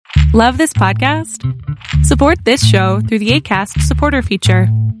Love this podcast? Support this show through the Acast supporter feature.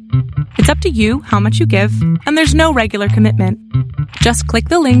 It's up to you how much you give, and there's no regular commitment. Just click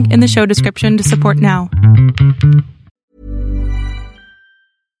the link in the show description to support now.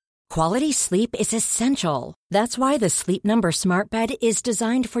 Quality sleep is essential. That's why the Sleep Number Smart Bed is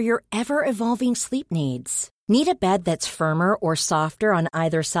designed for your ever-evolving sleep needs. Need a bed that's firmer or softer on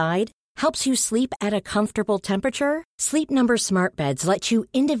either side? Helps you sleep at a comfortable temperature? Sleep Number Smart Beds let you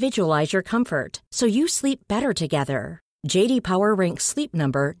individualize your comfort, so you sleep better together. J.D. Power ranks Sleep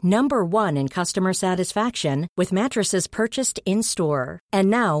Number number 1 in customer satisfaction with mattresses purchased in-store. And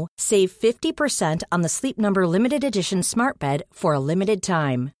now, save 50% on the Sleep Number Limited Edition Smart Bed for a limited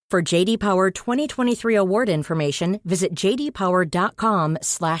time. For J.D. Power 2023 award information, visit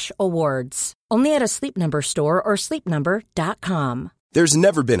jdpower.com/awards. Only at a Sleep Number store or sleepnumber.com. There's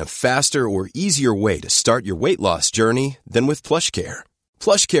never been a faster or easier way to start your weight loss journey than with PlushCare.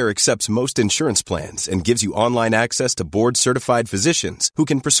 PlushCare accepts most insurance plans and gives you online access to board-certified physicians who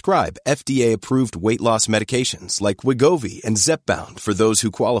can prescribe FDA-approved weight loss medications like Wegovy and Zepbound for those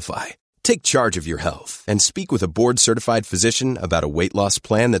who qualify. Take charge of your health and speak with a board-certified physician about a weight loss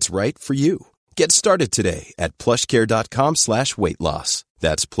plan that's right for you. Get started today at plushcare.com/weight loss.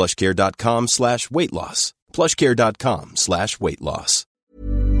 That's plushcare.com/weight loss. plushcare.com/weight loss.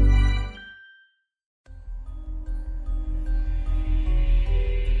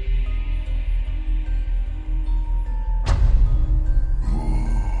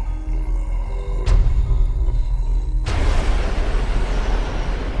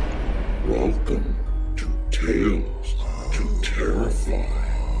 Welcome to Tales to Terrify.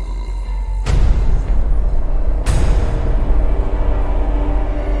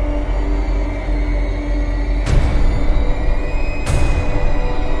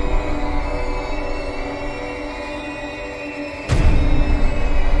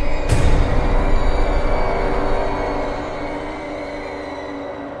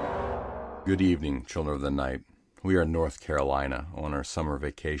 Good evening, children of the night. We are in North Carolina on our summer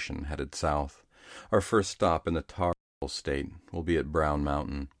vacation headed south. Our first stop in the Tar State will be at Brown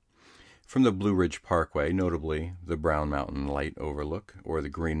Mountain. From the Blue Ridge Parkway, notably the Brown Mountain Light Overlook or the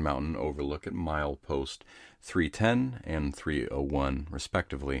Green Mountain Overlook at milepost 310 and 301,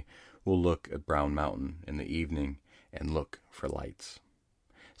 respectively, we'll look at Brown Mountain in the evening and look for lights.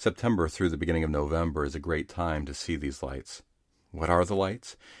 September through the beginning of November is a great time to see these lights. What are the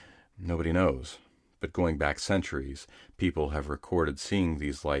lights? Nobody knows, but going back centuries, people have recorded seeing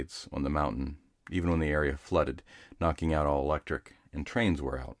these lights on the mountain, even when the area flooded, knocking out all electric, and trains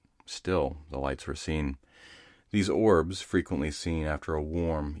were out. Still, the lights were seen. These orbs, frequently seen after a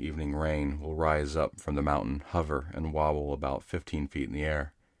warm evening rain, will rise up from the mountain, hover, and wobble about 15 feet in the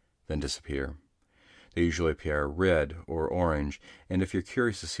air, then disappear. They usually appear red or orange, and if you're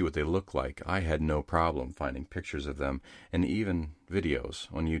curious to see what they look like, I had no problem finding pictures of them and even videos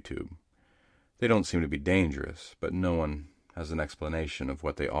on YouTube. They don't seem to be dangerous, but no one has an explanation of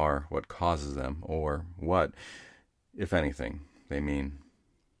what they are, what causes them, or what, if anything, they mean.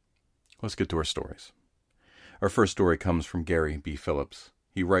 Let's get to our stories. Our first story comes from Gary B. Phillips.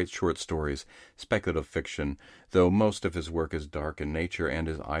 He writes short stories, speculative fiction, though most of his work is dark in nature and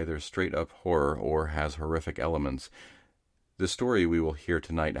is either straight-up horror or has horrific elements. The story we will hear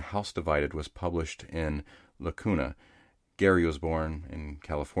tonight, A House Divided, was published in Lacuna. Gary was born in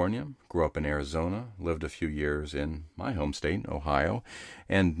California, grew up in Arizona, lived a few years in my home state, Ohio,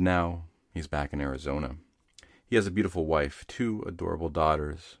 and now he's back in Arizona. He has a beautiful wife, 2 adorable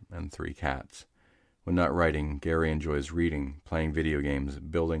daughters, and 3 cats. When not writing, Gary enjoys reading, playing video games,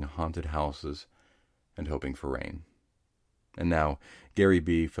 building haunted houses, and hoping for rain. And now, Gary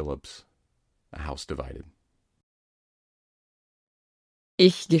B. Phillips, A House Divided.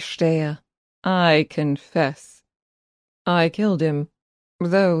 Ich gestehe. I confess. I killed him,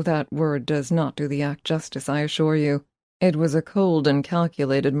 though that word does not do the act justice, I assure you. It was a cold and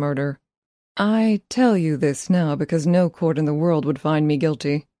calculated murder. I tell you this now because no court in the world would find me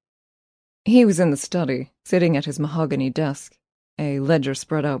guilty. He was in the study, sitting at his mahogany desk, a ledger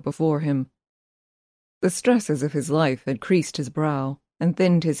spread out before him. The stresses of his life had creased his brow and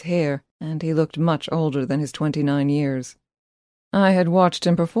thinned his hair, and he looked much older than his 29 years. I had watched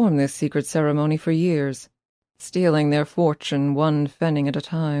him perform this secret ceremony for years, stealing their fortune 1 pfennig at a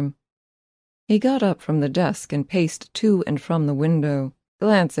time. He got up from the desk and paced to and from the window,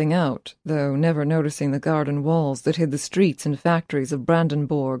 glancing out, though never noticing the garden walls that hid the streets and factories of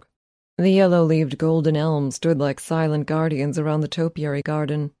Brandenburg. The yellow-leaved golden elms stood like silent guardians around the topiary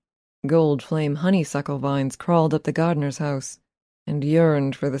garden. Gold-flame honeysuckle vines crawled up the gardener's house and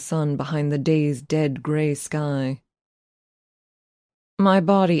yearned for the sun behind the day's dead grey sky. My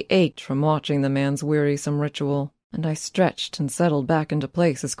body ached from watching the man's wearisome ritual, and I stretched and settled back into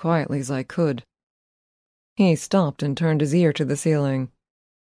place as quietly as I could. He stopped and turned his ear to the ceiling.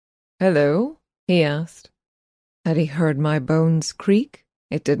 "Hello?" he asked. Had he heard my bones creak?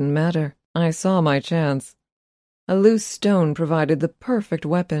 It didn't matter. I saw my chance. A loose stone provided the perfect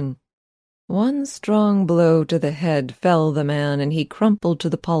weapon. One strong blow to the head felled the man, and he crumpled to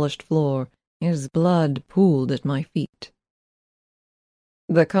the polished floor. His blood pooled at my feet.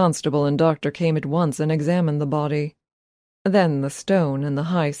 The constable and doctor came at once and examined the body. Then the stone and the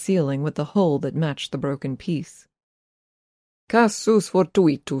high ceiling with the hole that matched the broken piece. "Casus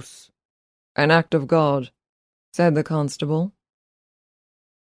fortuitus," an act of God, said the constable.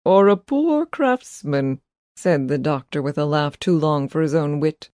 "Or a poor craftsman," said the doctor with a laugh too long for his own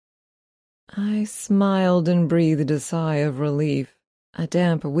wit. I smiled and breathed a sigh of relief. A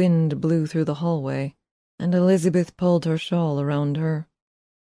damp wind blew through the hallway, and Elizabeth pulled her shawl around her.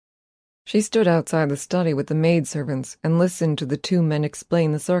 She stood outside the study with the maidservants and listened to the two men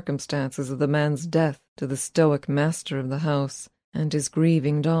explain the circumstances of the man's death to the stoic master of the house and his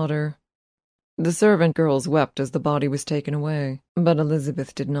grieving daughter. The servant girls wept as the body was taken away, but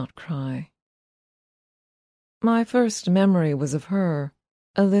Elizabeth did not cry. My first memory was of her,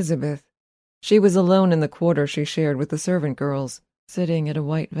 Elizabeth. She was alone in the quarter she shared with the servant girls, sitting at a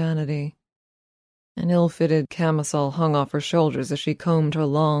white vanity. An ill-fitted camisole hung off her shoulders as she combed her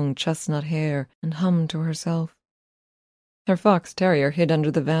long chestnut hair and hummed to herself. Her fox terrier hid under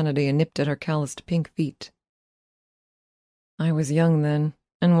the vanity and nipped at her calloused pink feet. I was young then,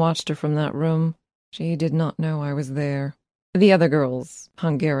 and watched her from that room. She did not know I was there. The other girls,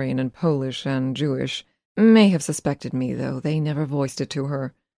 Hungarian and Polish and Jewish, may have suspected me, though they never voiced it to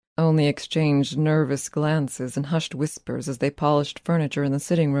her, only exchanged nervous glances and hushed whispers as they polished furniture in the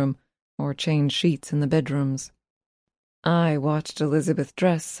sitting room or changed sheets in the bedrooms. I watched Elizabeth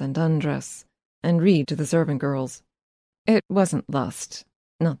dress and undress and read to the servant girls. It wasn't lust,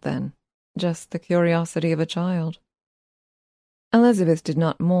 not then, just the curiosity of a child. Elizabeth did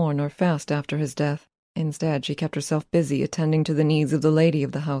not mourn or fast after his death. Instead, she kept herself busy attending to the needs of the lady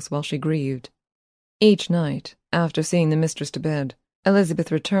of the house while she grieved. Each night, after seeing the mistress to bed,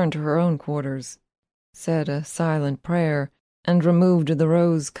 Elizabeth returned to her own quarters, said a silent prayer, and removed the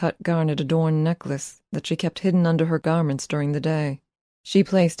rose-cut garnet-adorned necklace that she kept hidden under her garments during the day. She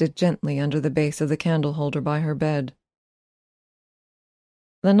placed it gently under the base of the candle-holder by her bed.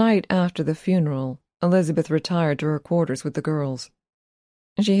 The night after the funeral, Elizabeth retired to her quarters with the girls.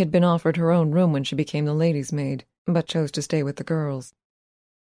 She had been offered her own room when she became the lady's maid, but chose to stay with the girls.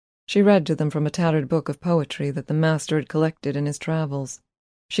 She read to them from a tattered book of poetry that the master had collected in his travels.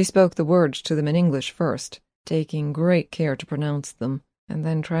 She spoke the words to them in English first, taking great care to pronounce them, and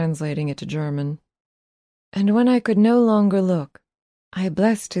then translating it to German. "And when I could no longer look, I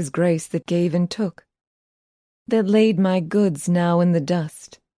blessed his grace that gave and took, that laid my goods now in the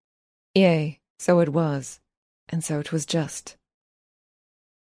dust. Yea, so it was, and so 'twas just."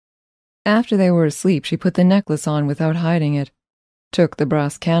 After they were asleep, she put the necklace on without hiding it, took the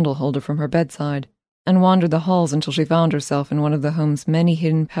brass candle-holder from her bedside, and wandered the halls until she found herself in one of the home's many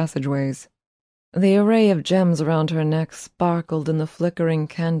hidden passageways. The array of gems around her neck sparkled in the flickering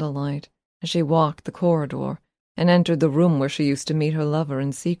candlelight as she walked the corridor and entered the room where she used to meet her lover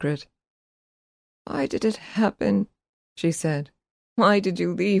in secret. "Why did it happen?" she said. "Why did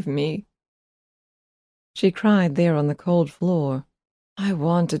you leave me?" She cried there on the cold floor. I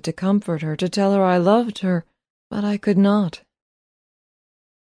wanted to comfort her, to tell her I loved her, but I could not.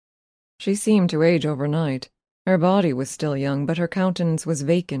 She seemed to age overnight. Her body was still young, but her countenance was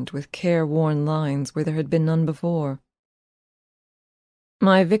vacant with careworn lines where there had been none before.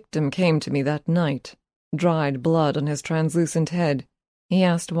 My victim came to me that night, dried blood on his translucent head. He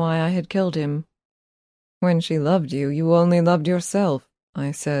asked why I had killed him. "When she loved you, you only loved yourself,"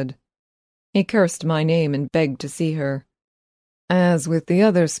 I said. He cursed my name and begged to see her. As with the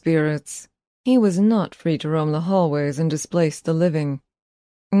other spirits, he was not free to roam the hallways and displace the living,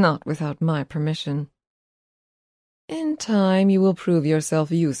 not without my permission. "In time you will prove yourself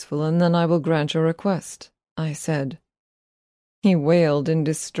useful, and then I will grant your request," I said. He wailed in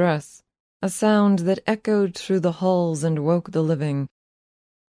distress, a sound that echoed through the halls and woke the living.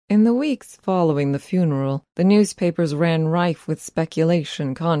 In the weeks following the funeral, the newspapers ran rife with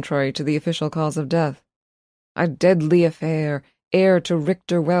speculation contrary to the official cause of death. A deadly affair, heir to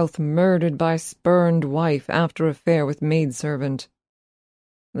Richter wealth murdered by spurned wife after affair with maidservant.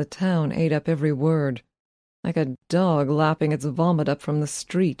 The town ate up every word, like a dog lapping its vomit up from the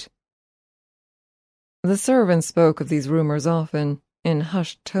street. The servants spoke of these rumors often, in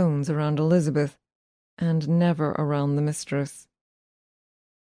hushed tones around Elizabeth, and never around the mistress.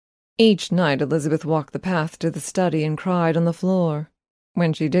 Each night Elizabeth walked the path to the study and cried on the floor.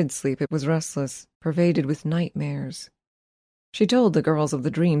 When she did sleep, it was restless, pervaded with nightmares. She told the girls of the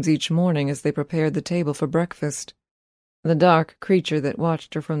dreams each morning as they prepared the table for breakfast, the dark creature that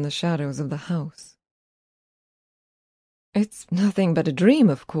watched her from the shadows of the house. "It's nothing but a dream,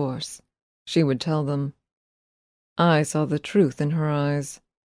 of course," she would tell them. I saw the truth in her eyes.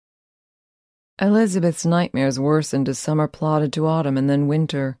 Elizabeth's nightmares worsened as summer plodded to autumn and then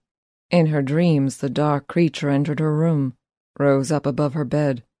winter. In her dreams, the dark creature entered her room, rose up above her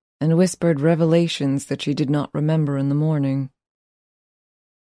bed, and whispered revelations that she did not remember in the morning.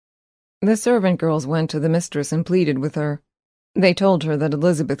 The servant girls went to the mistress and pleaded with her. They told her that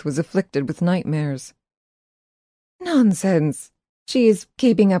Elizabeth was afflicted with nightmares. "Nonsense! She is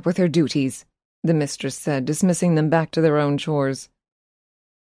keeping up with her duties," the mistress said, dismissing them back to their own chores.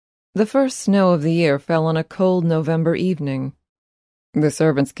 The first snow of the year fell on a cold November evening. The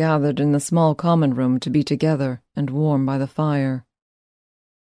servants gathered in the small common room to be together and warm by the fire.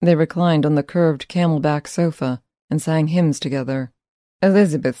 They reclined on the curved camelback sofa and sang hymns together.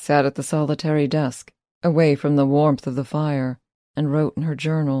 Elizabeth sat at the solitary desk, away from the warmth of the fire, and wrote in her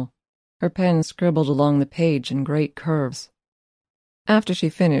journal. Her pen scribbled along the page in great curves. After she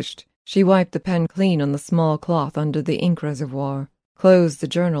finished, she wiped the pen clean on the small cloth under the ink reservoir, closed the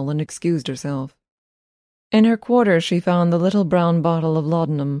journal, and excused herself. In her quarters she found the little brown bottle of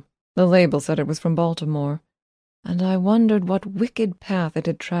laudanum. The label said it was from Baltimore, and I wondered what wicked path it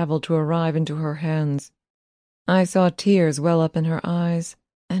had traveled to arrive into her hands. I saw tears well up in her eyes,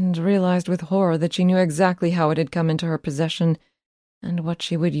 and realized with horror that she knew exactly how it had come into her possession and what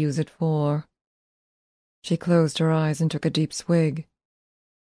she would use it for. She closed her eyes and took a deep swig.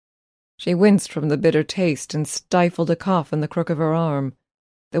 She winced from the bitter taste and stifled a cough in the crook of her arm.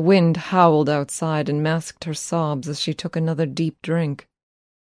 The wind howled outside and masked her sobs as she took another deep drink.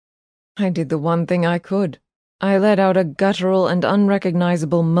 I did the one thing I could. I let out a guttural and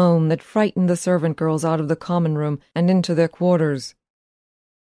unrecognizable moan that frightened the servant girls out of the common room and into their quarters.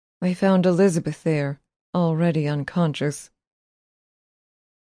 They found Elizabeth there, already unconscious.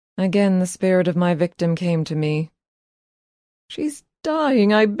 Again the spirit of my victim came to me. "She's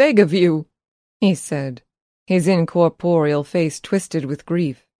dying, I beg of you," he said, his incorporeal face twisted with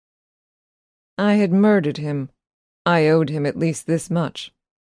grief. I had murdered him. I owed him at least this much.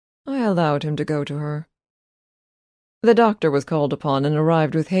 I allowed him to go to her. The doctor was called upon and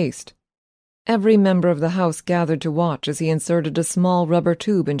arrived with haste. Every member of the house gathered to watch as he inserted a small rubber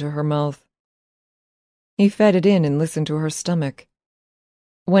tube into her mouth. He fed it in and listened to her stomach.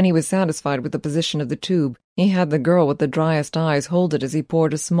 When he was satisfied with the position of the tube, he had the girl with the driest eyes hold it as he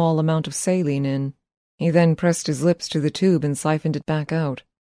poured a small amount of saline in. He then pressed his lips to the tube and siphoned it back out,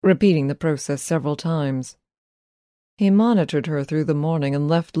 repeating the process several times. He monitored her through the morning and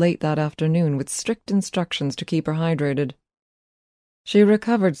left late that afternoon with strict instructions to keep her hydrated. She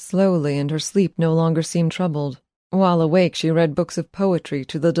recovered slowly and her sleep no longer seemed troubled. While awake, she read books of poetry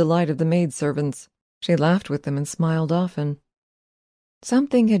to the delight of the maidservants. She laughed with them and smiled often.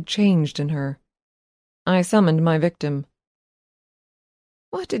 Something had changed in her. I summoned my victim.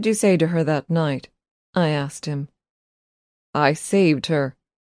 "What did you say to her that night?" I asked him. "I saved her,"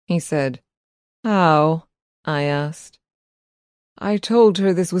 he said. "How?" I asked. "I told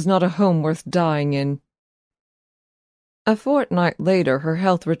her this was not a home worth dying in." A fortnight later her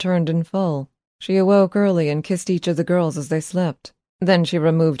health returned in full. She awoke early and kissed each of the girls as they slept. Then she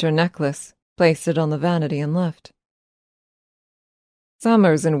removed her necklace, placed it on the vanity, and left.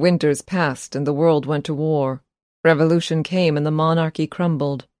 Summers and winters passed and the world went to war. Revolution came and the monarchy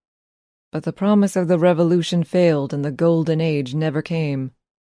crumbled. But the promise of the revolution failed and the golden age never came.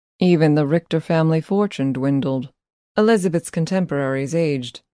 Even the Richter family fortune dwindled. Elizabeth's contemporaries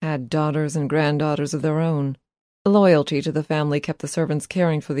aged, had daughters and granddaughters of their own. Loyalty to the family kept the servants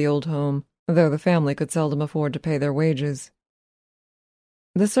caring for the old home, though the family could seldom afford to pay their wages.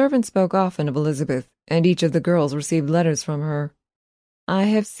 The servants spoke often of Elizabeth, and each of the girls received letters from her. "I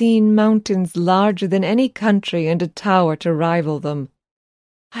have seen mountains larger than any country and a tower to rival them.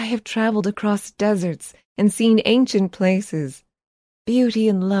 I have traveled across deserts and seen ancient places. Beauty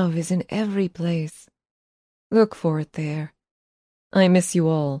and love is in every place. Look for it there. I miss you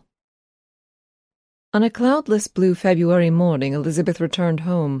all." On a cloudless blue February morning, Elizabeth returned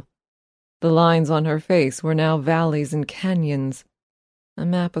home. The lines on her face were now valleys and canyons, a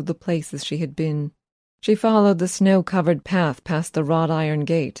map of the places she had been. She followed the snow-covered path past the wrought-iron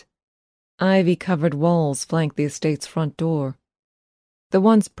gate. Ivy-covered walls flanked the estate's front door. The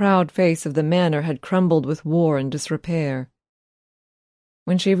once proud face of the manor had crumbled with war and disrepair.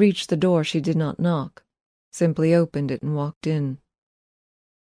 When she reached the door, she did not knock, simply opened it and walked in.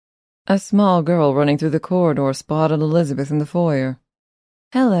 A small girl running through the corridor spotted Elizabeth in the foyer.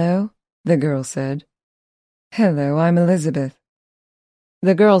 "Hello," the girl said. "Hello, I'm Elizabeth."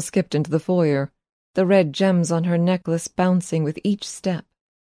 The girl skipped into the foyer, the red gems on her necklace bouncing with each step.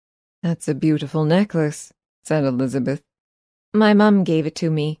 "That's a beautiful necklace," said Elizabeth. "My mum gave it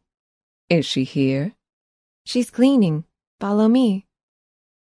to me." "Is she here?" "She's cleaning. Follow me."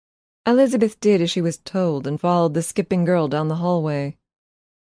 Elizabeth did as she was told and followed the skipping girl down the hallway.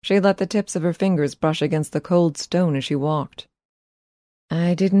 She let the tips of her fingers brush against the cold stone as she walked.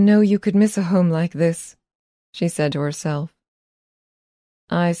 "I didn't know you could miss a home like this," she said to herself.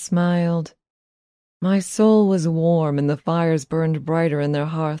 I smiled. My soul was warm and the fires burned brighter in their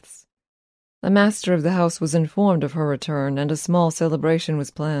hearths. The master of the house was informed of her return, and a small celebration was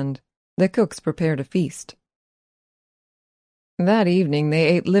planned. The cooks prepared a feast. That evening they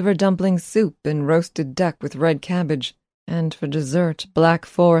ate liver dumpling soup and roasted duck with red cabbage, and for dessert, black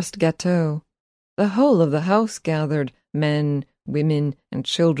forest gâteau. The whole of the house gathered, men, women, and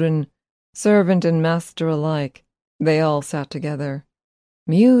children, servant and master alike. They all sat together.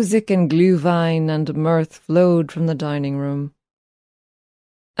 Music and glühwein and mirth flowed from the dining room.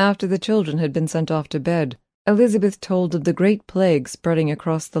 After the children had been sent off to bed, Elizabeth told of the great plague spreading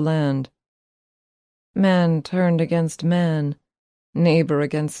across the land. Man turned against man, neighbor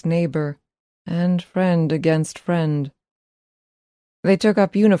against neighbor, and friend against friend. They took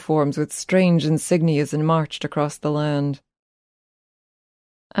up uniforms with strange insignias and marched across the land.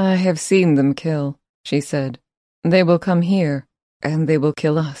 "I have seen them kill," she said. "They will come here, and they will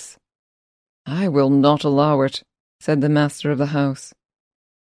kill us." "I will not allow it," said the master of the house.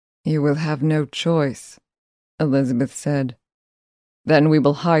 "You will have no choice," Elizabeth said. "Then we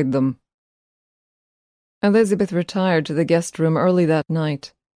will hide them." Elizabeth retired to the guest room early that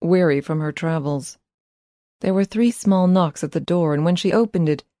night, weary from her travels. There were 3 small knocks at the door, and when she opened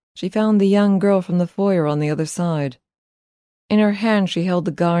it, she found the young girl from the foyer on the other side. In her hand she held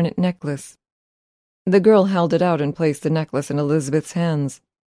the garnet necklace. The girl held it out and placed the necklace in Elizabeth's hands.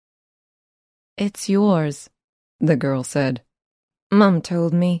 "It's yours," the girl said. "Mum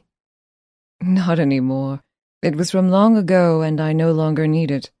told me." "Not any more. It was from long ago, and I no longer need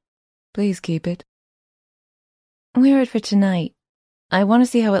it. Please keep it." "Wear it for tonight. I want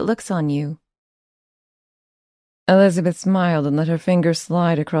to see how it looks on you." Elizabeth smiled and let her fingers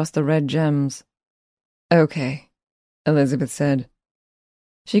slide across the red gems. "Okay," Elizabeth said.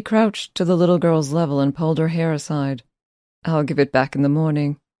 She crouched to the little girl's level and pulled her hair aside. "I'll give it back in the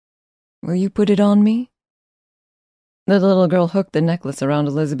morning. Will you put it on me?" The little girl hooked the necklace around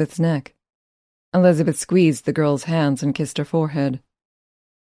Elizabeth's neck. Elizabeth squeezed the girl's hands and kissed her forehead.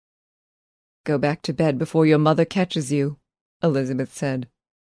 "Go back to bed before your mother catches you," Elizabeth said.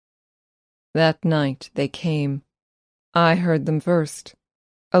 That night they came. I heard them first,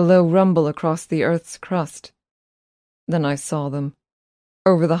 a low rumble across the earth's crust. Then I saw them.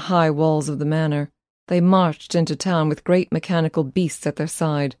 Over the high walls of the manor, they marched into town with great mechanical beasts at their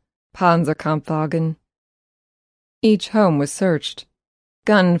side, Panzerkampfwagen. Each home was searched.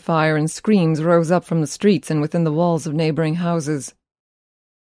 Gunfire and screams rose up from the streets and within the walls of neighboring houses.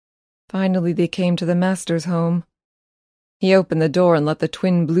 Finally they came to the master's home. He opened the door and let the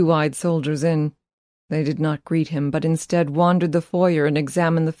twin blue-eyed soldiers in. They did not greet him, but instead wandered the foyer and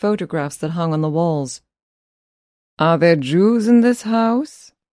examined the photographs that hung on the walls. "Are there Jews in this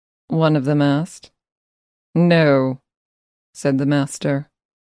house?" one of them asked. "No," said the master.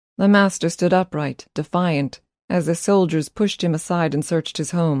 The master stood upright, defiant, as the soldiers pushed him aside and searched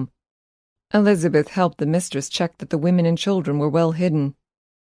his home. Elizabeth helped the mistress check that the women and children were well hidden.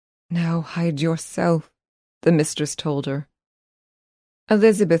 "Now hide yourself," the mistress told her.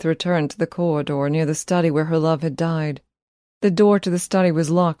 Elizabeth returned to the corridor near the study where her love had died. The door to the study was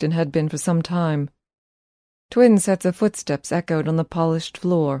locked and had been for some time. Twin sets of footsteps echoed on the polished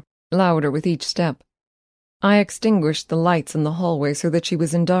floor, louder with each step. I extinguished the lights in the hallway so that she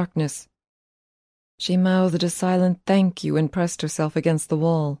was in darkness. She mouthed a silent thank you and pressed herself against the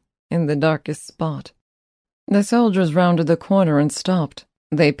wall, in the darkest spot. The soldiers rounded the corner and stopped.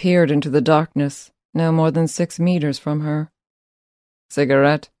 They peered into the darkness, no more than 6 meters from her.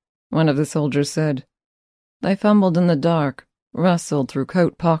 "Cigarette?" one of the soldiers said. They fumbled in the dark, rustled through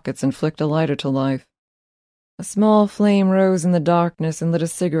coat pockets and flicked a lighter to life. A small flame rose in the darkness and lit a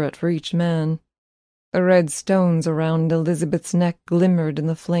cigarette for each man. The red stones around Elizabeth's neck glimmered in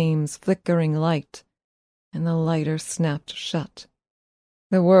the flame's flickering light, and the lighter snapped shut.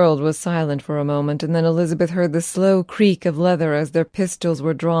 The world was silent for a moment, and then Elizabeth heard the slow creak of leather as their pistols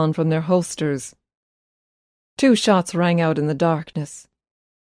were drawn from their holsters. 2 shots rang out in the darkness.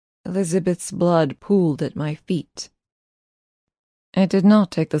 Elizabeth's blood pooled at my feet. It did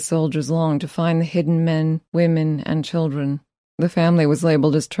not take the soldiers long to find the hidden men, women, and children. The family was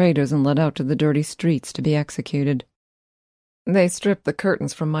labeled as traitors and led out to the dirty streets to be executed. They stripped the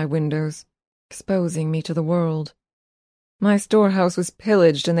curtains from my windows, exposing me to the world. My storehouse was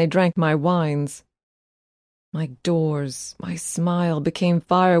pillaged and they drank my wines. My doors, my smile became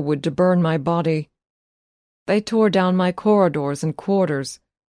firewood to burn my body. They tore down my corridors and quarters,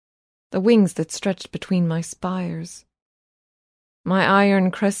 the wings that stretched between my spires. My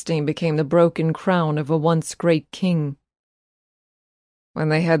iron cresting became the broken crown of a once great king. When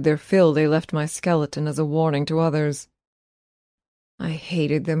they had their fill, they left my skeleton as a warning to others. I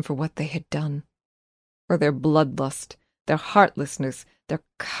hated them for what they had done, for their bloodlust, their heartlessness, their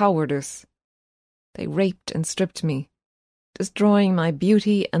cowardice. They raped and stripped me, destroying my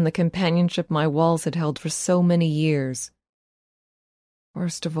beauty and the companionship my walls had held for so many years.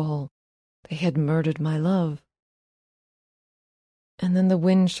 Worst of all, they had murdered my love. And then the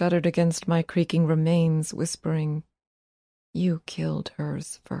wind shuddered against my creaking remains, whispering, "You killed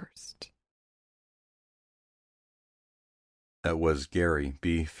hers first." That was Gary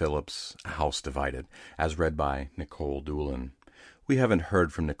B. Phillips' House Divided, as read by Nicole Doolin. We haven't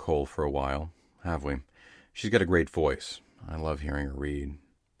heard from Nicole for a while, have we? She's got a great voice. I love hearing her read.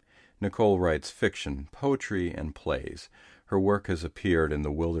 Nicole writes fiction, poetry, and plays. Her work has appeared in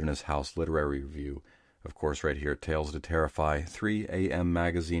the Wilderness House Literary Review, of course right here, Tales to Terrify, 3 a.m.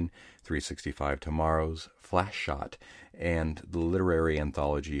 Magazine, 365 Tomorrows, Flash Shot, and the literary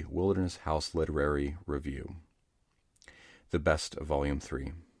anthology Wilderness House Literary Review, The Best of Volume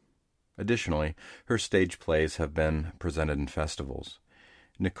 3. Additionally, her stage plays have been presented in festivals.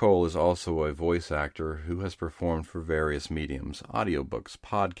 Nicole is also a voice actor who has performed for various mediums, audiobooks,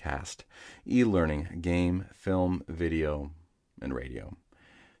 podcast, e-learning, game, film, video, and radio.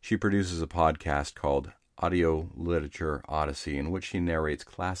 She produces a podcast called Audio Literature Odyssey, in which she narrates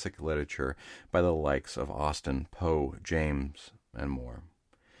classic literature by the likes of Austen, Poe, James, and more.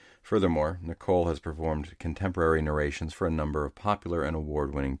 Furthermore, Nicole has performed contemporary narrations for a number of popular and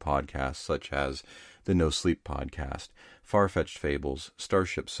award-winning podcasts such as the No Sleep Podcast, Far-Fetched Fables,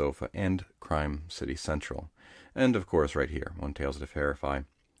 Starship Sofa, and Crime City Central. And, of course, right here on Tales to Terrify.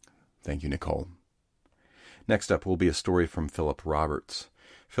 Thank you, Nicole. Next up will be a story from Philip Roberts.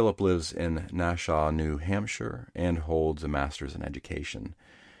 Philip lives in Nassau, New Hampshire, and holds a master's in education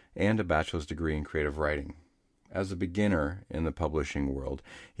and a bachelor's degree in creative writing. As a beginner in the publishing world,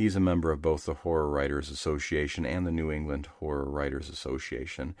 he's a member of both the Horror Writers Association and the New England Horror Writers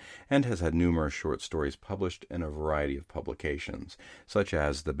Association, and has had numerous short stories published in a variety of publications, such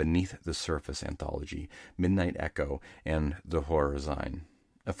as the Beneath the Surface anthology, Midnight Echo, and The Horror Zine.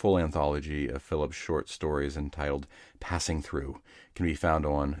 A full anthology of Philip's short stories entitled Passing Through can be found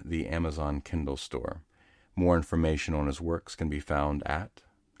on the Amazon Kindle store. More information on his works can be found at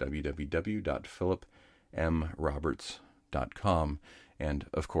www.philipmroberts.com, and,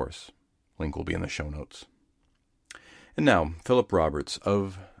 of course, link will be in the show notes. And now, Philip Roberts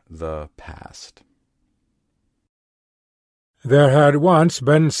of the Past. There had once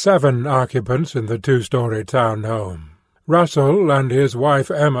been 7 occupants in the 2-story townhome. Russell and his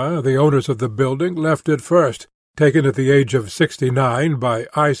wife Emma, the owners of the building, left it first, taken at the age of 69 by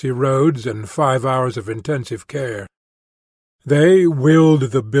icy roads and 5 hours of intensive care. They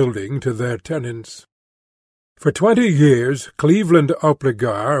willed the building to their tenants. For 20 years, Cleveland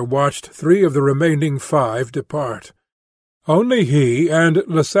Opligar watched 3 of the remaining 5 depart. Only he and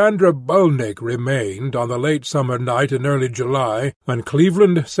Lysandra Bolnick remained on the late summer night in early July, when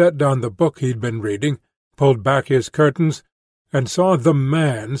Cleveland set down the book he'd been reading, pulled back his curtains, and saw the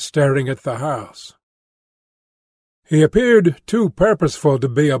man staring at the house. He appeared too purposeful to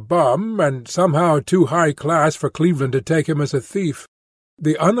be a bum, and somehow too high class for Cleveland to take him as a thief.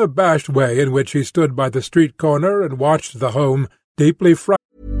 The unabashed way in which he stood by the street corner and watched the home deeply frightened.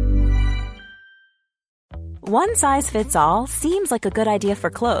 One size fits all seems like a good idea for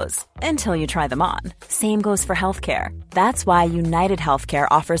clothes until you try them on. Same goes for healthcare. That's why United Healthcare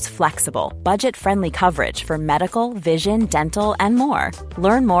offers flexible, budget-friendly coverage for medical, vision, dental, and more.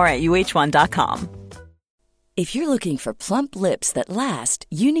 Learn more at uh1.com. If you're looking for plump lips that last,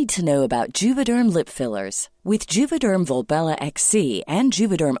 you need to know about Juvederm lip fillers. With Juvederm Volbella XC and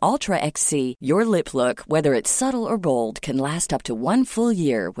Juvederm Ultra XC, your lip look, whether it's subtle or bold, can last up to 1 full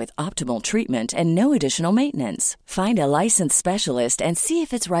year with optimal treatment and no additional maintenance. Find a licensed specialist and see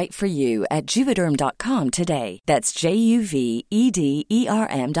if it's right for you at Juvederm.com today. That's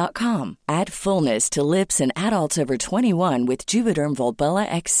JUVEDERM.com. Add fullness to lips in adults over 21 with Juvederm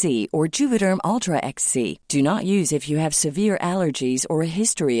Volbella XC or Juvederm Ultra XC. Do not use if you have severe allergies or a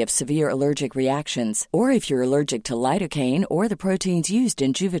history of severe allergic reactions, or if you're allergic to lidocaine or the proteins used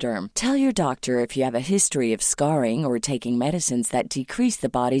in Juvederm. Tell your doctor if you have a history of scarring or taking medicines that decrease the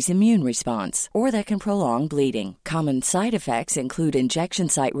body's immune response or that can prolong bleeding. Common side effects include injection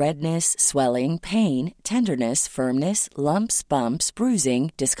site redness, swelling, pain, tenderness, firmness, lumps, bumps,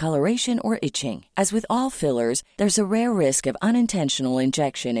 bruising, discoloration, or itching. As with all fillers, there's a rare risk of unintentional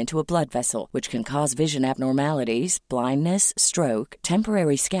injection into a blood vessel, which can cause vision abnormalities, blindness, stroke,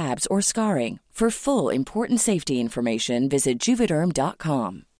 temporary scabs, or scarring. For full, important safety information, visit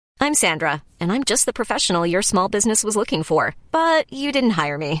Juvederm.com. I'm Sandra, and I'm just the professional your small business was looking for. But you didn't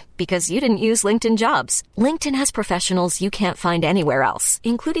hire me because you didn't use LinkedIn Jobs. LinkedIn has professionals you can't find anywhere else,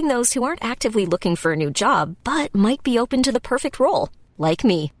 including those who aren't actively looking for a new job, but might be open to the perfect role, like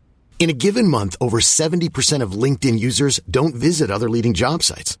me. In a given month, over 70% of LinkedIn users don't visit other leading job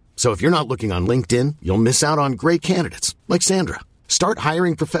sites. So if you're not looking on LinkedIn, you'll miss out on great candidates like Sandra. Start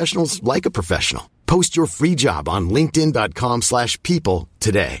hiring professionals like a professional. Post your free job on linkedin.com/people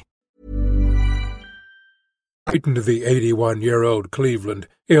today. Frightened the 81-year-old Cleveland,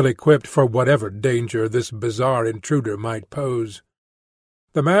 ill-equipped for whatever danger this bizarre intruder might pose.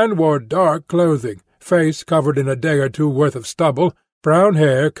 The man wore dark clothing, face covered in a day or two worth of stubble, brown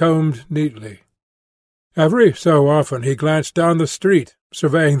hair combed neatly. Every so often he glanced down the street,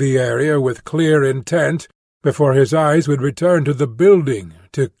 surveying the area with clear intent, before his eyes would return to the building,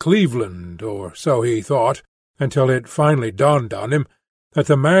 to Cleveland, or so he thought, until it finally dawned on him that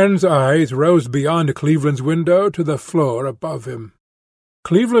the man's eyes rose beyond Cleveland's window to the floor above him.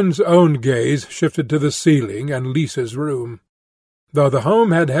 Cleveland's own gaze shifted to the ceiling and Lisa's room. Though the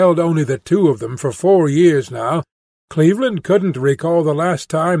home had held only the two of them for 4 years now, Cleveland couldn't recall the last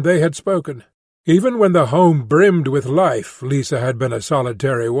time they had spoken. Even when the home brimmed with life, Lisa had been a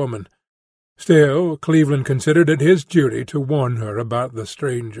solitary woman. Still, Cleveland considered it his duty to warn her about the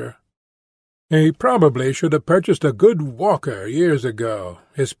stranger. He probably should have purchased a good walker years ago,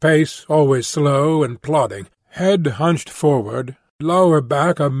 his pace always slow and plodding, head hunched forward, lower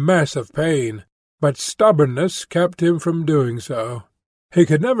back a mess of pain, but stubbornness kept him from doing so. He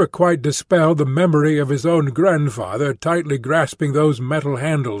could never quite dispel the memory of his own grandfather tightly grasping those metal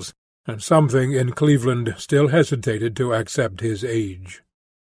handles, and something in Cleveland still hesitated to accept his age.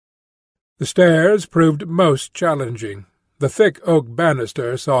 The stairs proved most challenging. The thick oak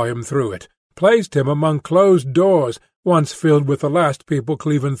banister saw him through it, placed him among closed doors, once filled with the last people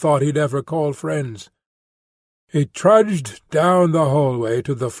Cleveland thought he'd ever call friends. He trudged down the hallway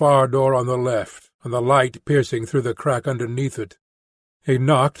to the far door on the left, and the light piercing through the crack underneath it. He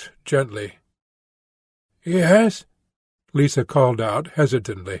knocked gently. "Yes?" Lisa called out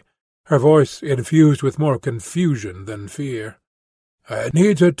hesitantly, her voice infused with more confusion than fear. "I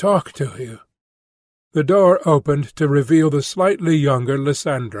need to talk to you." The door opened to reveal the slightly younger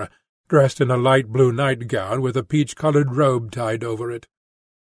Lysandra, dressed in a light blue nightgown with a peach-colored robe tied over it.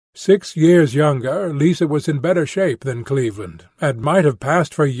 6 years younger, Lisa was in better shape than Cleveland, and might have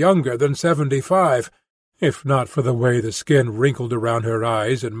passed for younger than 75, if not for the way the skin wrinkled around her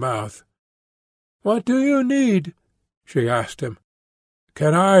eyes and mouth. "What do you need?" she asked him.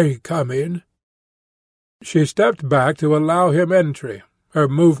 "Can I come in?" She stepped back to allow him entry, her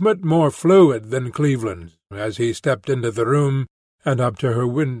movement more fluid than Cleveland's, as he stepped into the room and up to her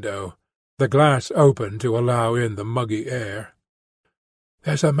window, the glass open to allow in the muggy air.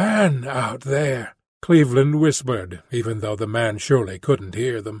 "There's a man out there," Cleveland whispered, even though the man surely couldn't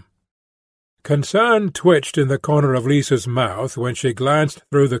hear them. Concern twitched in the corner of Lisa's mouth when she glanced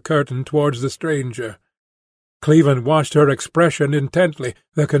through the curtain towards the stranger. Cleveland watched her expression intently,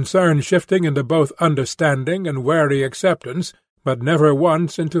 the concern shifting into both understanding and wary acceptance, but never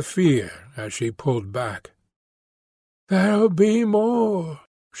once into fear as she pulled back. "There'll be more,"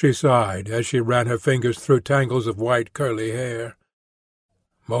 she sighed as she ran her fingers through tangles of white curly hair.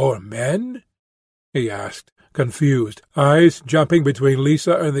 "More men?" he asked, confused, eyes jumping between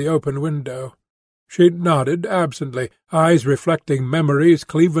Lisa and the open window. She nodded absently, eyes reflecting memories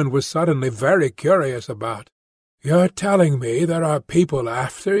Cleveland was suddenly very curious about. "You're telling me there are people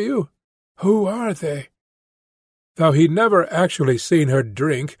after you? Who are they?" Though he'd never actually seen her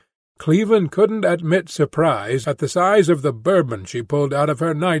drink, Cleveland couldn't admit surprise at the size of the bourbon she pulled out of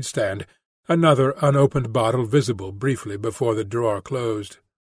her nightstand, another unopened bottle visible briefly before the drawer closed.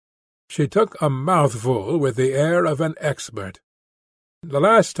 She took a mouthful with the air of an expert. The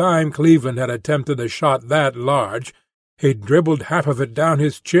last time Cleveland had attempted a shot that large, he'd dribbled half of it down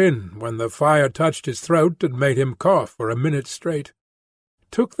his chin when the fire touched his throat and made him cough for a minute straight.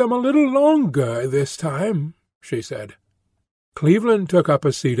 "Took them a little longer this time," she said. Cleveland took up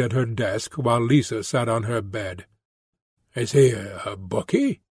a seat at her desk while Lisa sat on her bed. "Is he a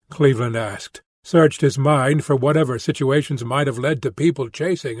bookie?" Cleveland asked, searched his mind for whatever situations might have led to people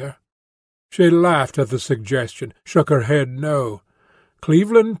chasing her. She laughed at the suggestion, shook her head no.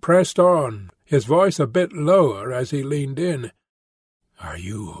 Cleveland pressed on, his voice a bit lower as he leaned in. "Are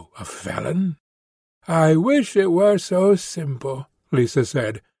you a felon?" "I wish it were so simple," Lisa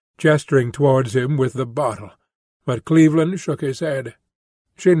said, gesturing towards him with the bottle, but Cleveland shook his head.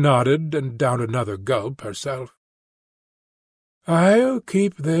 She nodded and downed another gulp herself. "I'll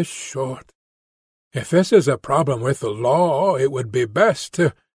keep this short. If this is a problem with the law, it would be best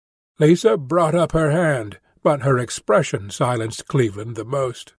to—" Lisa brought up her hand, but her expression silenced Cleveland the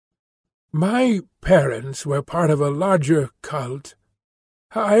most. "My parents were part of a larger cult.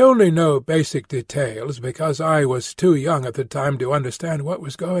 I only know basic details because I was too young at the time to understand what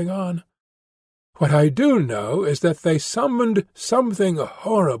was going on. What I do know is that they summoned something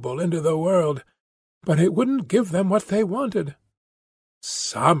horrible into the world, but it wouldn't give them what they wanted."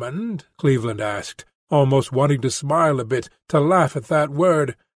 "Summoned?" Cleveland asked, almost wanting to smile a bit, to laugh at that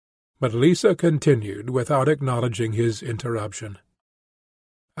word, but Lisa continued without acknowledging his interruption.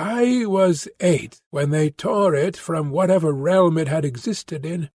 "I was 8 when they tore it from whatever realm it had existed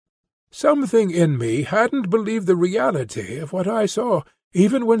in. Something in me hadn't believed the reality of what I saw,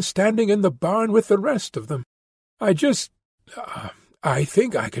 even when standing in the barn with the rest of them. I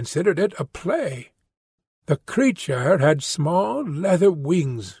think I considered it a play. The creature had small leather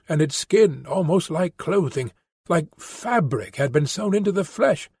wings, and its skin almost like clothing, like fabric had been sewn into the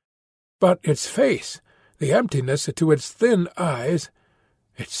flesh. But its face, the emptiness to its thin eyes,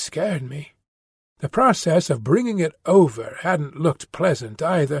 it scared me. The process of bringing it over hadn't looked pleasant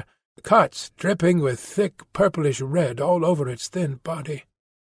either, cuts dripping with thick purplish red all over its thin body.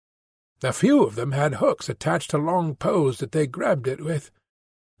 A few of them had hooks attached to long poles that they grabbed it with.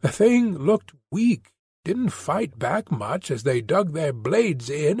 The thing looked weak, didn't fight back much as they dug their blades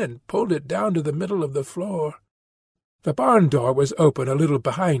in and pulled it down to the middle of the floor. The barn door was open a little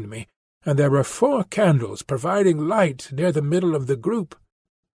behind me, and there were 4 candles providing light near the middle of the group.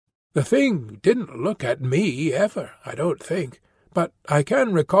 The thing didn't look at me ever, I don't think, but I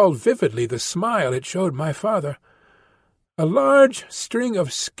can recall vividly the smile it showed my father. A large string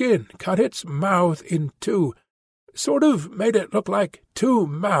of skin cut its mouth in 2, sort of made it look like 2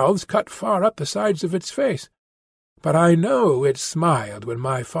 mouths cut far up the sides of its face, but I know it smiled when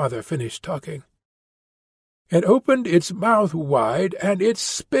my father finished talking. It opened its mouth wide, and it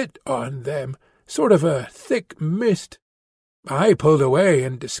spit on them, sort of a thick mist. I pulled away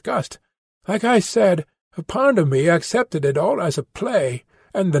in disgust. Like I said, a part of me accepted it all as a play,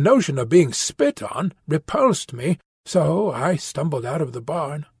 and the notion of being spit on repulsed me, so I stumbled out of the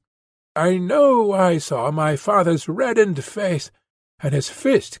barn. I know I saw my father's reddened face, and his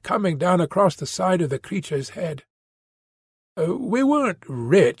fist coming down across the side of the creature's head. We weren't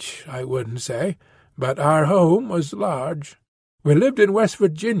rich, I wouldn't say, but our home was large. We lived in West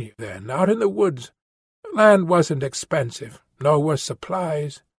Virginia then, out in the woods. Land wasn't expensive, nor were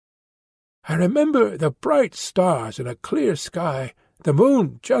supplies. I remember the bright stars in a clear sky, the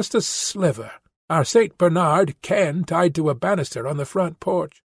moon just a sliver, our St. Bernard Ken tied to a banister on the front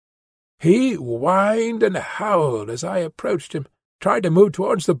porch. He whined and howled as I approached him, tried to move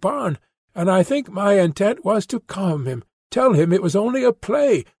towards the barn, and I think my intent was to calm him, tell him it was only a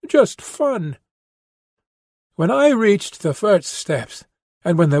play, just fun. When I reached the first steps,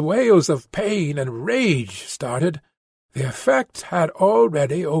 and when the wails of pain and rage started, the effect had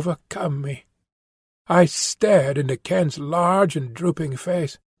already overcome me. I stared into Ken's large and drooping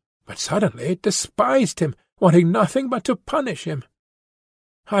face, but suddenly despised him, wanting nothing but to punish him.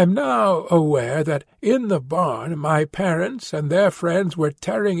 I'm now aware that in the barn my parents and their friends were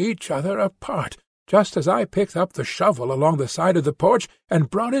tearing each other apart, just as I picked up the shovel along the side of the porch and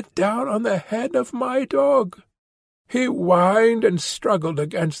brought it down on the head of my dog. He whined and struggled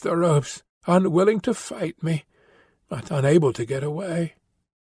against the ropes, unwilling to fight me, but unable to get away.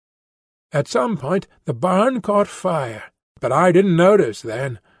 At some point the barn caught fire, but I didn't notice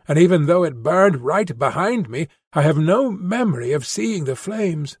then, and even though it burned right behind me, I have no memory of seeing the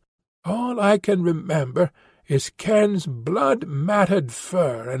flames. All I can remember is Ken's blood-matted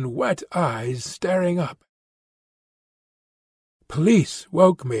fur and wet eyes staring up. Police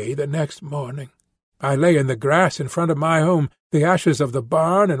woke me the next morning. I lay in the grass in front of my home, the ashes of the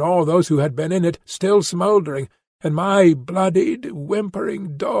barn and all those who had been in it still smouldering, and my bloodied,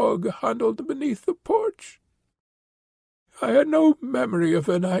 whimpering dog huddled beneath the porch. I had no memory of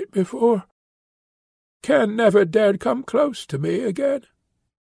the night before. Ken never dared come close to me again.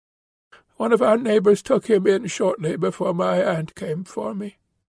 One of our neighbors took him in shortly before my aunt came for me.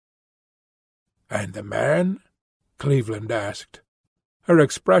 "And the man?" Cleveland asked. Her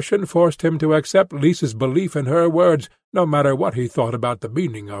expression forced him to accept Lisa's belief in her words, no matter what he thought about the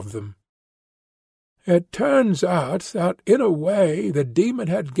meaning of them. It turns out that, in a way, the demon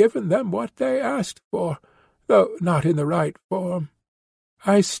had given them what they asked for, though not in the right form.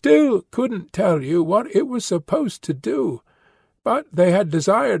 I still couldn't tell you what it was supposed to do, but they had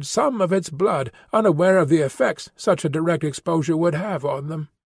desired some of its blood, unaware of the effects such a direct exposure would have on them.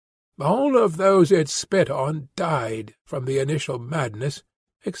 All of those it spit on died from the initial madness,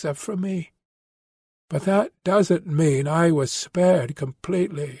 except for me. But that doesn't mean I was spared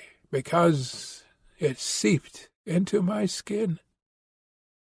completely, because it seeped into my skin.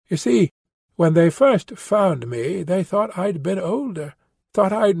 You see, when they first found me, they thought I'd been older,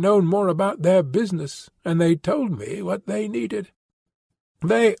 thought I'd known more about their business, and they told me what they needed.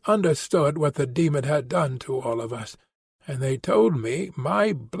 They understood what the demon had done to all of us, and they told me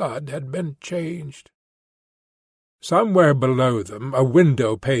my blood had been changed. Somewhere below them a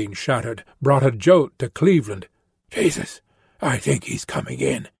window pane shattered, brought a jolt to Cleveland. "Jesus, I think he's coming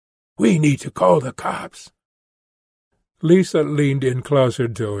in. We need to call the cops." Lisa leaned in closer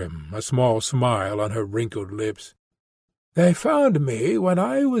to him, a small smile on her wrinkled lips. "They found me when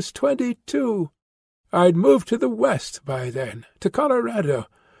I was 22. I'd moved to the West by then, to Colorado,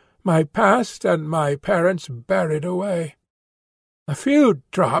 my past and my parents buried away. A few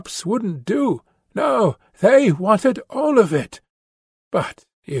drops wouldn't do. No, they wanted all of it. But,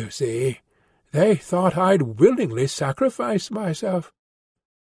 you see, they thought I'd willingly sacrifice myself."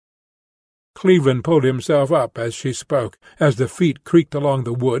 Cleveland pulled himself up as she spoke, as the feet creaked along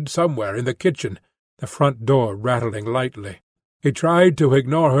the wood somewhere in the kitchen, the front door rattling lightly. He tried to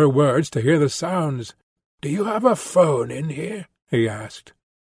ignore her words to hear the sounds. "Do you have a phone in here?" he asked.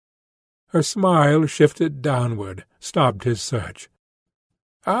 Her smile shifted downward, stopped his search.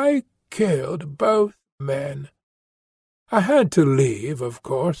 "I killed both men. I had to leave, of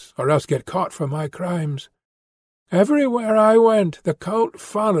course, or else get caught for my crimes. Everywhere I went, the cult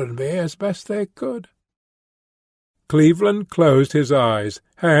followed me as best they could." Cleveland closed his eyes,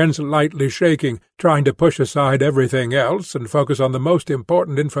 hands lightly shaking, trying to push aside everything else and focus on the most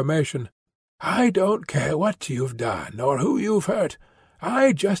important information. "I don't care what you've done or who you've hurt.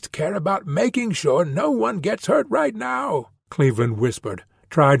 I just care about making sure no one gets hurt right now," Cleveland whispered,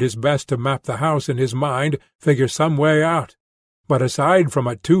 tried his best to map the house in his mind, figure some way out. But aside from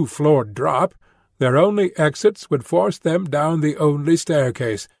a 2-floor drop, their only exits would force them down the only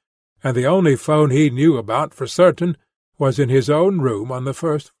staircase, and the only phone he knew about for certain was in his own room on the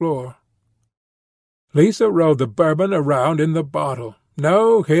 1st floor. Lisa rolled the bourbon around in the bottle,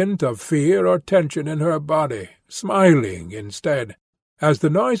 no hint of fear or tension in her body, smiling instead. As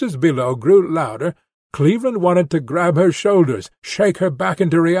the noises below grew louder, Cleveland wanted to grab her shoulders, shake her back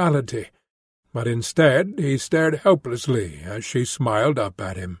into reality, but instead he stared helplessly as she smiled up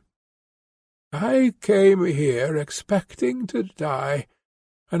at him. "I came here expecting to die,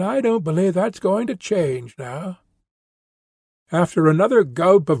 and I don't believe that's going to change now." After another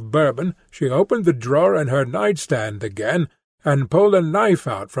gulp of bourbon, she opened the drawer in her nightstand again and pulled a knife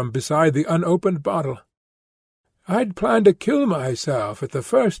out from beside the unopened bottle. "I'd planned to kill myself at the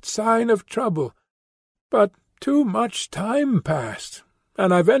first sign of trouble, but too much time passed,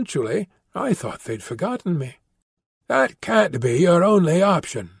 and eventually I thought they'd forgotten me." "That can't be your only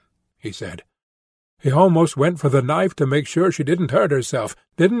option," he said. He almost went for the knife to make sure she didn't hurt herself,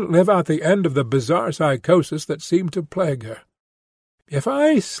 didn't live out the end of the bizarre psychosis that seemed to plague her. "If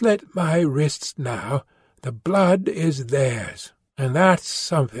I slit my wrists now, the blood is theirs, and that's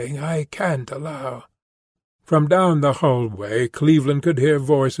something I can't allow." From down the hallway Cleveland could hear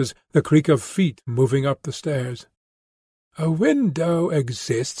voices, the creak of feet moving up the stairs. "A window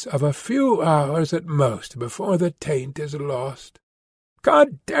exists of a few hours at most before the taint is lost.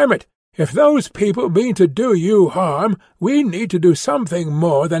 God damn it! If those people mean to do you harm, we need to do something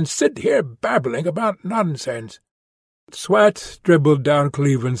more than sit here babbling about nonsense." Sweat dribbled down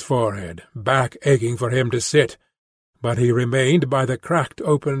Cleveland's forehead, back aching for him to sit, but he remained by the cracked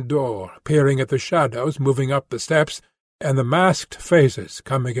open door, peering at the shadows moving up the steps and the masked faces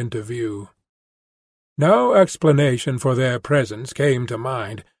coming into view. No explanation for their presence came to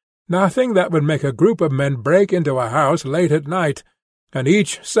mind, nothing that would make a group of men break into a house late at night, and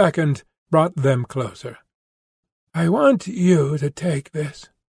each second brought them closer. "I want you to take this."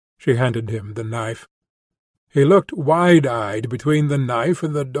 She handed him the knife. He looked wide-eyed between the knife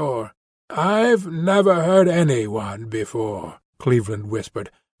and the door. "I've never hurt anyone before," Cleveland whispered.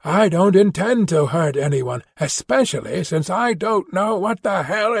 "I don't intend to hurt anyone, especially since I don't know what the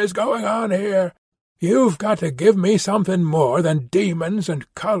hell is going on here. You've got to give me something more than demons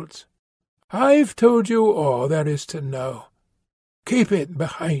and cults. I've told you all there is to know. Keep it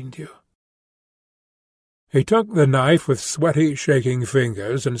behind you." He took the knife with sweaty, shaking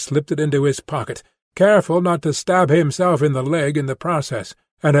fingers and slipped it into his pocket, careful not to stab himself in the leg in the process,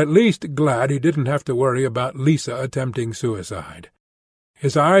 and at least glad he didn't have to worry about Lisa attempting suicide.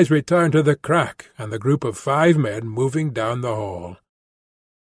 His eyes returned to the crack and the group of 5 men moving down the hall.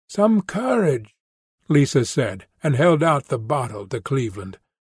 "Some courage," Lisa said, and held out the bottle to Cleveland.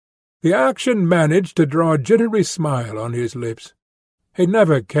 The action managed to draw a jittery smile on his lips. He'd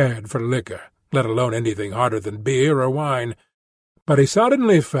never cared for liquor, let alone anything harder than beer or wine, but he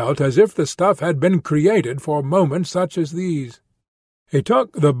suddenly felt as if the stuff had been created for moments such as these. He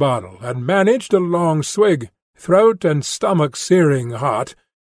took the bottle and managed a long swig, throat and stomach searing hot,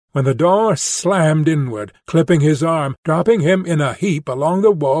 when the door slammed inward, clipping his arm, dropping him in a heap along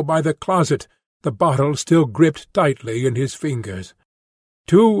the wall by the closet, the bottle still gripped tightly in his fingers.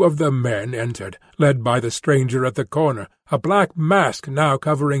 2 of the men entered, led by the stranger at the corner, a black mask now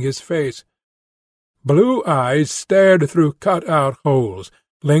covering his face. Blue eyes stared through cut-out holes,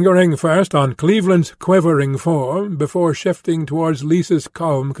 lingering first on Cleveland's quivering form before shifting towards Lisa's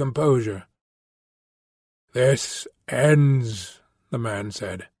calm composure. "This ends," the man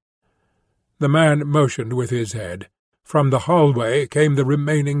said. The man motioned with his head. From the hallway came the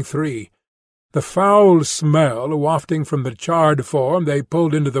remaining 3. The foul smell wafting from the charred form they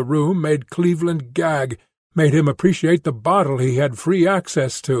pulled into the room made Cleveland gag, made him appreciate the bottle he had free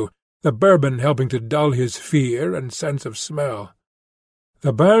access to, the bourbon helping to dull his fear and sense of smell.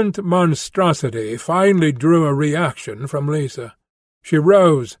 The burnt monstrosity finally drew a reaction from Lisa. She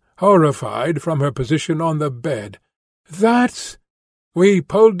rose, horrified, from her position on the bed. "That's— We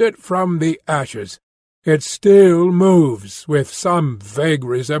pulled it from the ashes. It still moves, with some vague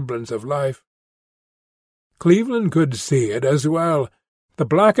resemblance of life." Cleveland could see it as well.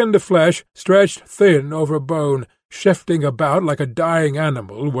 The blackened flesh stretched thin over bone, shifting about like a dying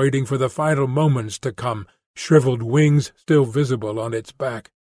animal waiting for the final moments to come, shriveled wings still visible on its back.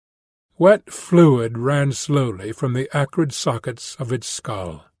 Wet fluid ran slowly from the acrid sockets of its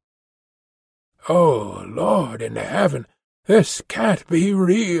skull. "Oh, Lord in heaven, this can't be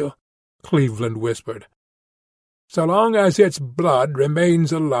real," Cleveland whispered. "So long as its blood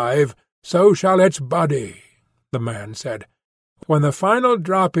remains alive, so shall its body," the man said. "When the final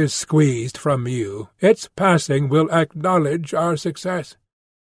drop is squeezed from you, its passing will acknowledge our success."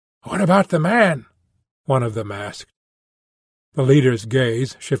 "What about the man?" one of them asked. The leader's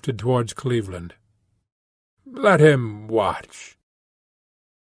gaze shifted towards Cleveland. "Let him watch."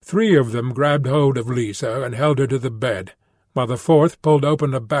 3 of them grabbed hold of Lisa and held her to the bed, while the 4th pulled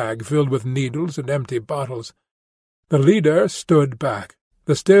open a bag filled with needles and empty bottles. The leader stood back,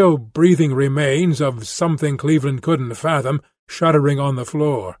 the still breathing remains of something Cleveland couldn't fathom shuddering on the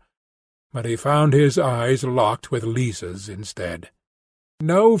floor, but he found his eyes locked with Lisa's instead.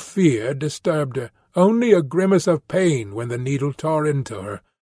 No fear disturbed her, only a grimace of pain when the needle tore into her.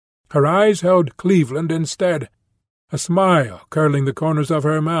 Her eyes held Cleveland instead, a smile curling the corners of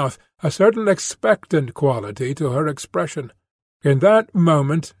her mouth, a certain expectant quality to her expression. In that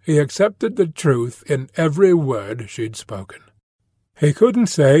moment he accepted the truth in every word she'd spoken. He couldn't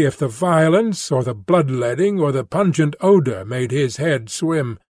say if the violence or the bloodletting or the pungent odour made his head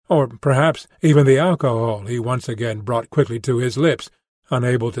swim, or perhaps even the alcohol he once again brought quickly to his lips,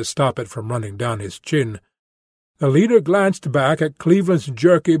 unable to stop it from running down his chin. The leader glanced back at Cleveland's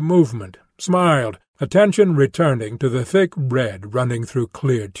jerky movement, smiled, attention returning to the thick red running through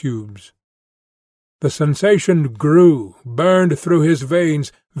clear tubes. The sensation grew, burned through his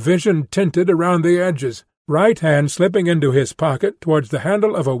veins, vision tinted around the edges, right hand slipping into his pocket towards the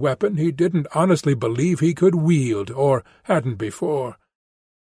handle of a weapon he didn't honestly believe he could wield, or hadn't before.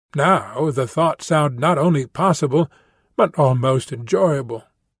 Now the thought sounded not only possible, but almost enjoyable.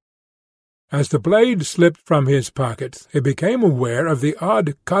 As the blade slipped from his pocket, he became aware of the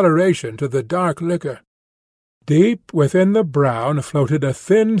odd coloration to the dark liquor. Deep within the brown floated a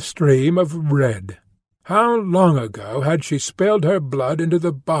thin stream of red. How long ago had she spilled her blood into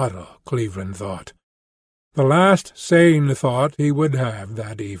the bottle, Cleveland thought. The last sane thought he would have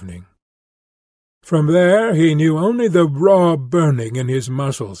that evening. From there he knew only the raw burning in his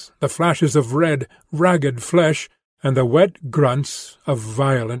muscles, the flashes of red, ragged flesh, and the wet grunts of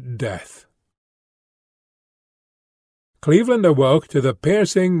violent death. Cleveland awoke to the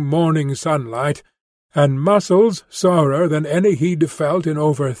piercing morning sunlight, and muscles sorer than any he'd felt in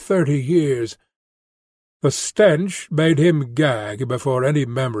over 30 years. The stench made him gag before any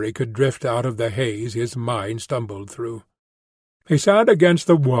memory could drift out of the haze his mind stumbled through. He sat against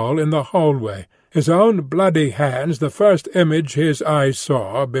the wall in the hallway, his own bloody hands the first image his eyes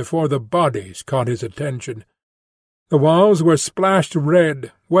saw before the bodies caught his attention. The walls were splashed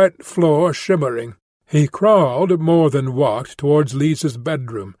red, wet floor shimmering. He crawled more than walked towards Lisa's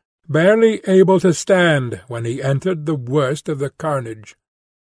bedroom, barely able to stand when he entered the worst of the carnage.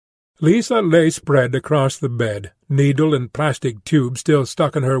 Lisa lay spread across the bed, needle and plastic tube still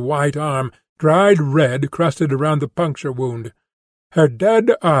stuck in her white arm, dried red crusted around the puncture wound. Her dead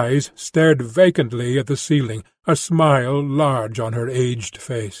eyes stared vacantly at the ceiling, a smile large on her aged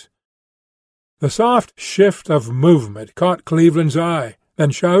face. The soft shift of movement caught Cleveland's eye,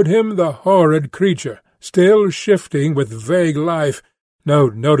 then showed him the horrid creature, still shifting with vague life, no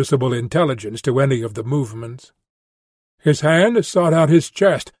noticeable intelligence to any of the movements. His hand sought out his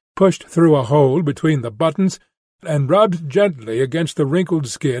chest, pushed through a hole between the buttons, and rubbed gently against the wrinkled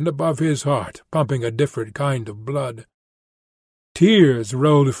skin above his heart, pumping a different kind of blood. Tears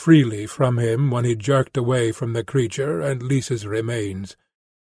rolled freely from him when he jerked away from the creature and Lisa's remains.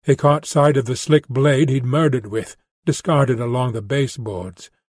 He caught sight of the slick blade he'd murdered with, discarded along the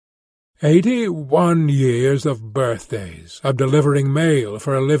baseboards. 81 years of birthdays, of delivering mail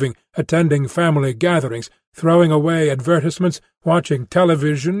for a living, attending family gatherings, throwing away advertisements, watching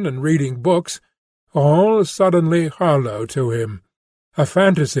television and reading books, all suddenly hollow to him, a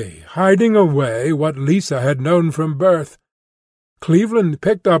fantasy hiding away what Lisa had known from birth. Cleveland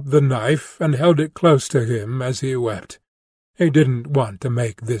picked up the knife and held it close to him as he wept. He didn't want to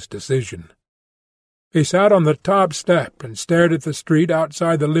make this decision. He sat on the top step and stared at the street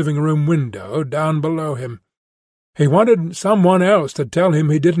outside the living-room window down below him. He wanted someone else to tell him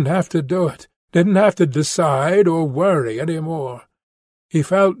he didn't have to do it, didn't have to decide or worry any more. He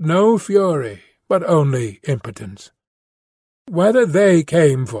felt no fury, but only impotence. Whether they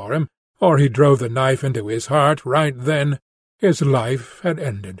came for him, or he drove the knife into his heart right then, his life had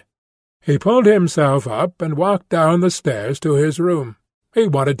ended. He pulled himself up and walked down the stairs to his room. He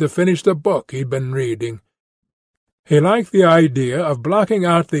wanted to finish the book he'd been reading. He liked the idea of blocking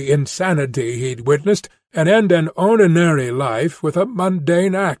out the insanity he'd witnessed and end an ordinary life with a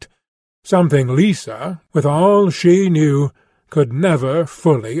mundane act, something Lisa, with all she knew, could never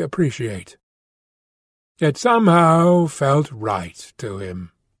fully appreciate. It somehow felt right to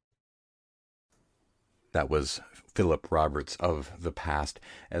him. That was Philip Roberts of The Past,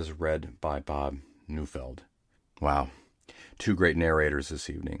 as read by Bob Neufeld. Wow. Two great narrators this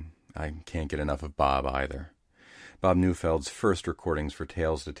evening. I can't get enough of Bob either. Bob Neufeld's first recordings for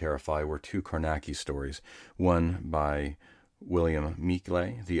Tales to Terrify were two Carnacki stories, one by William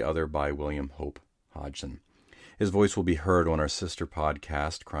Meekley, the other by William Hope Hodgson. His voice will be heard on our sister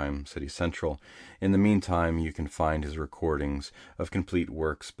podcast, Crime City Central. In the meantime, you can find his recordings of complete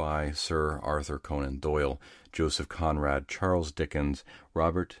works by Sir Arthur Conan Doyle, Joseph Conrad, Charles Dickens,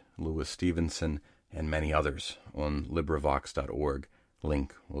 Robert Louis Stevenson, and many others on LibriVox.org.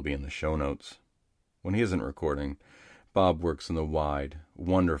 Link will be in the show notes. When he isn't recording, Bob works in the wide,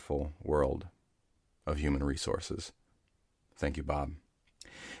 wonderful world of human resources. Thank you, Bob.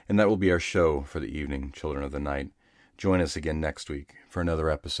 And that will be our show for the evening, Children of the Night. Join us again next week for another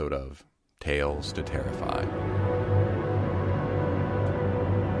episode of Tales to Terrify.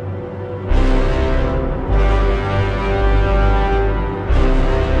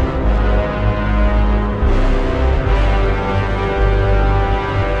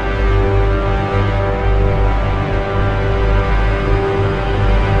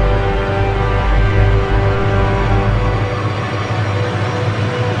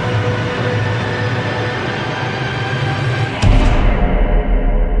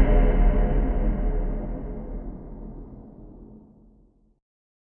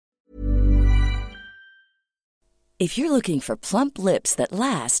 If you're looking for plump lips that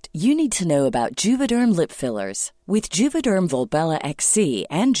last, you need to know about Juvederm lip fillers. With Juvederm Volbella XC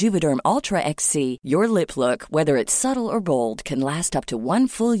and Juvederm Ultra XC, your lip look, whether it's subtle or bold, can last up to 1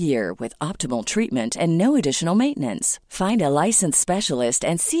 full year with optimal treatment and no additional maintenance. Find a licensed specialist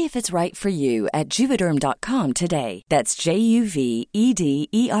and see if it's right for you at Juvederm.com today. That's JUVEDERM.com.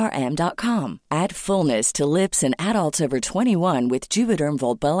 Add fullness to lips in adults over 21 with Juvederm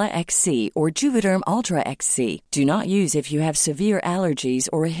Volbella XC or Juvederm Ultra XC. Do not use if you have severe allergies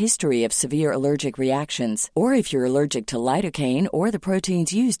or a history of severe allergic reactions, or if you're allergic to lidocaine or the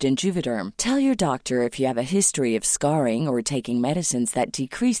proteins used in Juvederm. Tell your doctor if you have a history of scarring or taking medicines that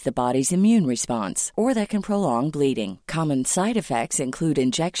decrease the body's immune response or that can prolong bleeding. Common side effects include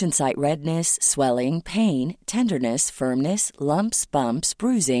injection site redness, swelling, pain, tenderness, firmness, lumps, bumps,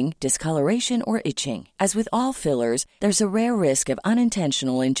 bruising, discoloration, or itching. As with all fillers, there's a rare risk of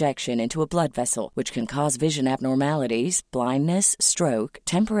unintentional injection into a blood vessel, which can cause vision abnormalities, blindness, stroke,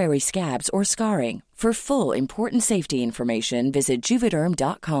 temporary scabs, or scarring. For full, important safety information, visit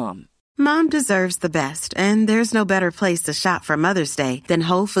Juvederm.com. Mom deserves the best, and there's no better place to shop for Mother's Day than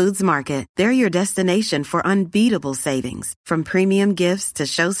Whole Foods Market. They're your destination for unbeatable savings, from premium gifts to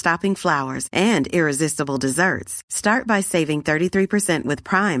show-stopping flowers and irresistible desserts. Start by saving 33% with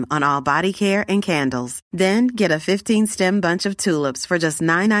Prime on all body care and candles. Then get a 15-stem bunch of tulips for just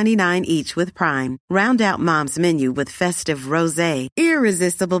 $9.99 each with Prime. Round out Mom's menu with festive rosé,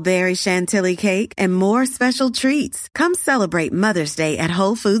 irresistible berry chantilly cake, and more special treats. Come celebrate Mother's Day at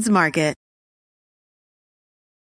Whole Foods Market.